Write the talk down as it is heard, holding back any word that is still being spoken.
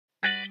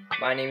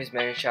My name is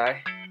Immanuel,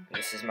 and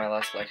this is my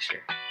last lecture.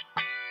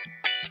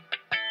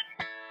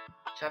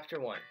 Chapter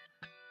 1.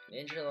 An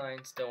injured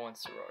lion still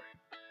wants to roar.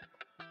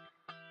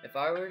 If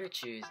I were to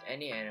choose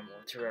any animal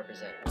to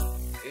represent me,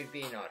 it would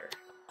be an otter.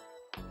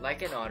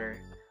 Like an otter,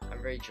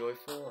 I'm very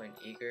joyful and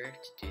eager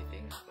to do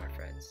things with my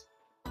friends.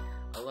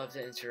 I love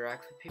to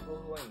interact with people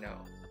who I know,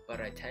 but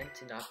I tend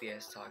to not be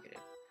as talkative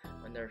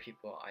when there are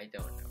people I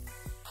don't know.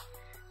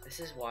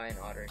 This is why an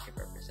otter could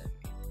represent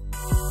me.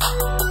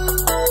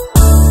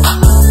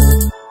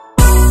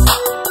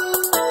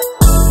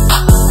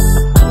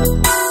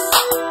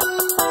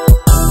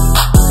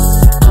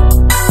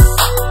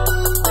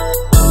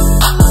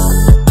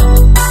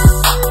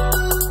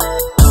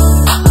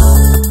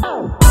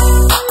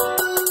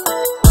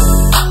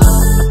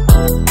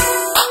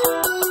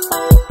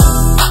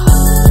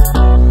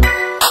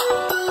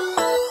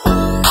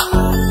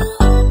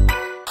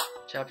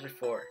 Chapter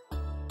 4.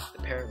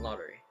 The Parent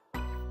Lottery.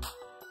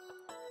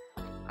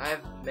 I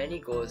have many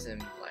goals in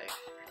life,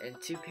 and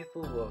two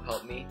people who have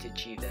helped me to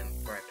achieve them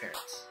are my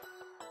parents.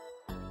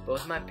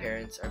 Both my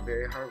parents are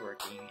very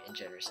hardworking and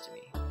generous to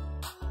me.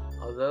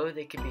 Although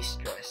they can be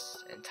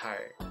stressed and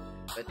tired,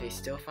 but they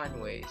still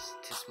find ways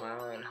to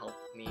smile and help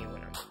me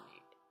when I'm in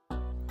need.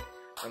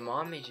 My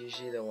mom is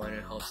usually the one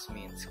who helps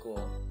me in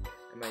school,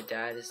 and my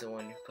dad is the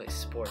one who plays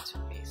sports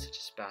with me, such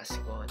as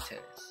basketball and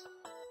tennis.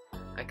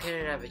 I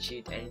couldn't have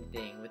achieved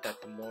anything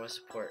without the moral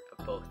support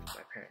of both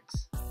my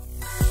parents.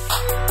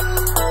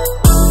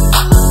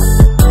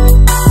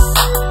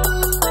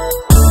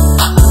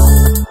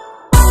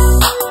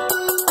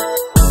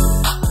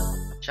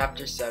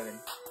 Chapter 7.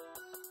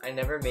 I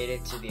never made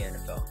it to the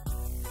NFL.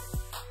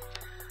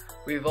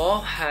 We've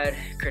all had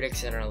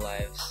critics in our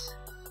lives,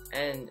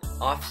 and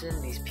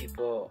often these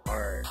people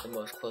are the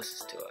most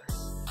closest to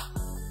us.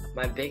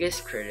 My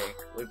biggest critic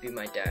would be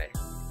my dad,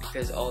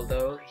 because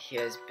although he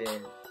has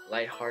been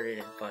lighthearted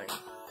and funny,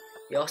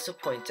 he also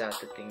points out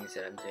the things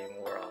that I'm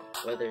doing wrong,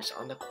 whether it's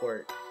on the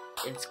court,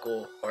 in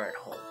school, or at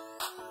home.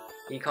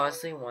 He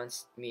constantly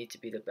wants me to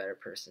be the better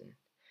person.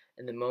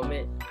 In the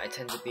moment, I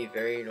tend to be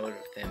very annoyed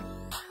with him,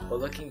 but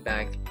looking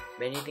back,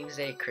 many things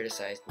that he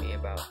criticized me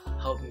about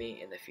helped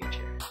me in the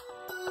future.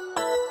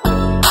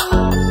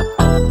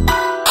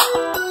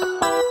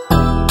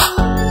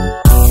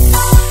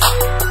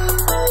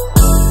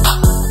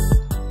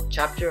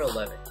 Chapter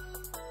 11.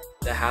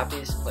 The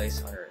happiest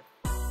place on earth.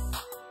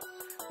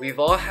 We've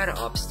all had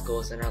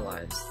obstacles in our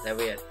lives that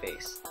we had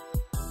faced.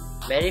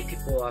 Many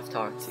people I've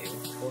talked to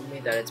told me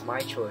that it's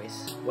my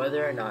choice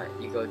whether or not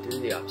you go through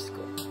the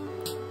obstacle.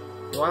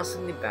 You want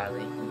something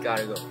badly, you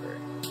gotta go for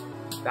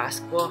it.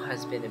 Basketball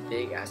has been a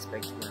big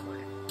aspect of my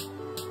life.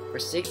 For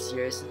 6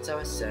 years since I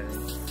was 7,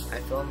 I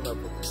fell in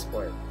love with the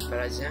sport, but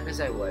as young as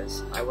I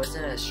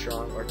wasn't as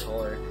strong or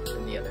taller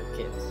than the other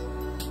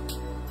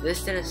kids.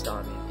 This didn't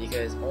stop me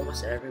because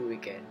almost every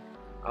weekend,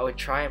 I would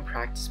try and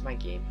practice my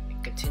game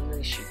and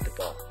continually shoot the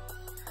ball.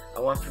 I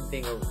went from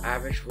being an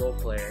average role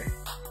player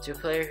to a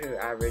player who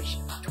averaged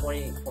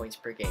 20 points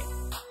per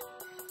game.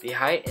 The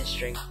height and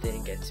strength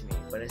didn't get to me,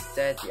 but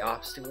instead the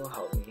obstacle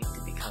helped me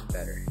to become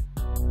better.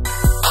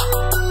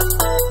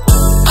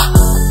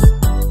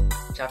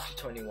 Chapter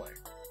 21.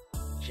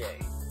 J.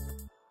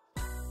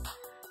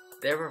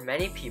 There were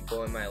many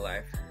people in my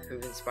life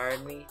who've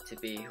inspired me to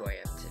be who I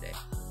am today.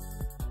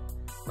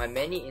 My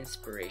many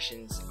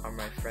inspirations are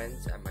my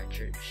friends at my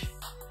church.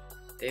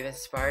 They've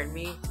inspired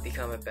me to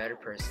become a better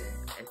person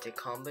and to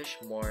accomplish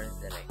more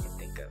than I can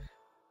think of.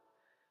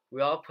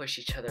 We all push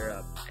each other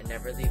up and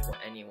never leave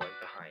anyone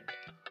behind.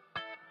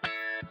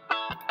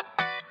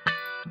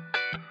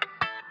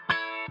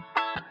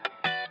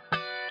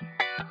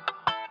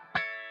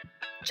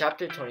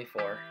 Chapter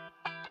 24.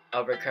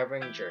 A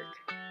Recovering Jerk.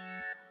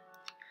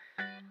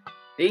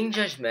 Being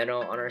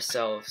judgmental on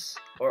ourselves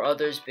or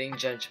others being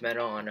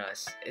judgmental on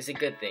us is a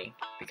good thing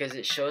because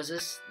it shows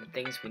us the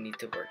things we need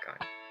to work on.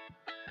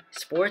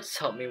 Sports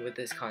helped me with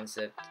this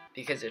concept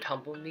because it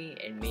humbled me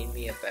and made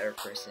me a better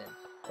person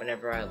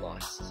whenever I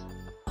lost.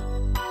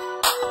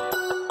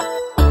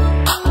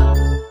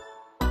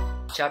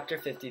 Chapter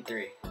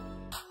 53.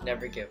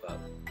 Never give up.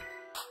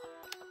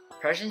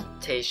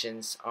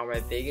 Presentations are my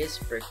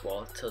biggest brick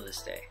wall till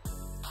this day.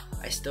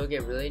 I still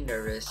get really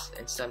nervous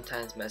and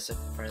sometimes mess up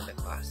in front of the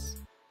class.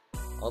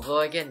 Although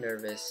I get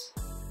nervous,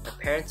 my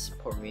parents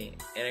support me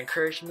and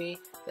encourage me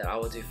that I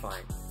will do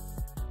fine.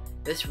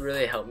 This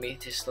really helped me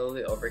to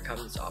slowly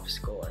overcome this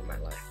obstacle in my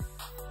life.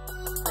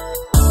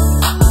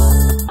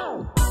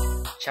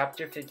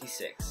 Chapter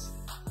 56.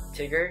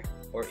 Tigger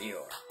or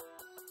Eeyore.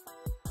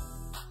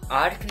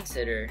 I'd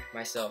consider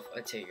myself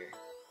a Tigger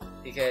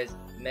because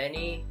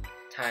many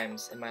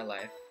times in my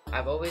life,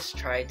 I've always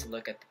tried to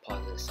look at the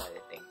positive side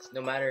of things,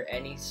 no matter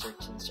any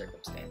certain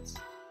circumstance.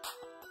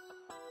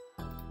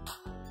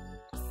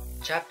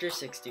 Chapter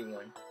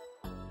 61.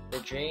 The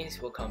dreams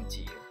will come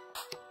to you.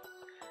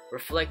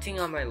 Reflecting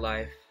on my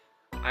life,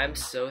 I am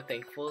so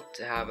thankful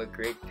to have a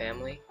great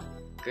family,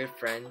 good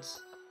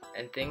friends,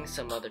 and things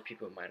some other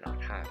people might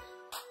not have.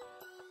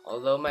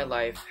 Although my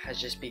life has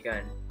just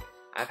begun,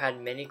 I've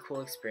had many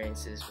cool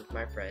experiences with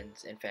my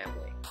friends and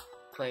family,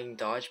 playing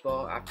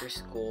dodgeball after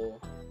school,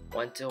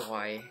 went to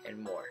Hawaii, and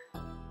more.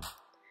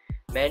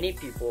 Many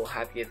people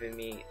have given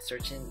me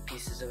certain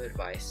pieces of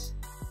advice,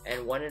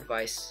 and one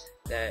advice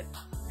that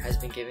has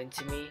been given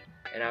to me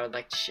and I would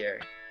like to share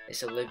is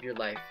to live your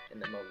life in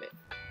the moment.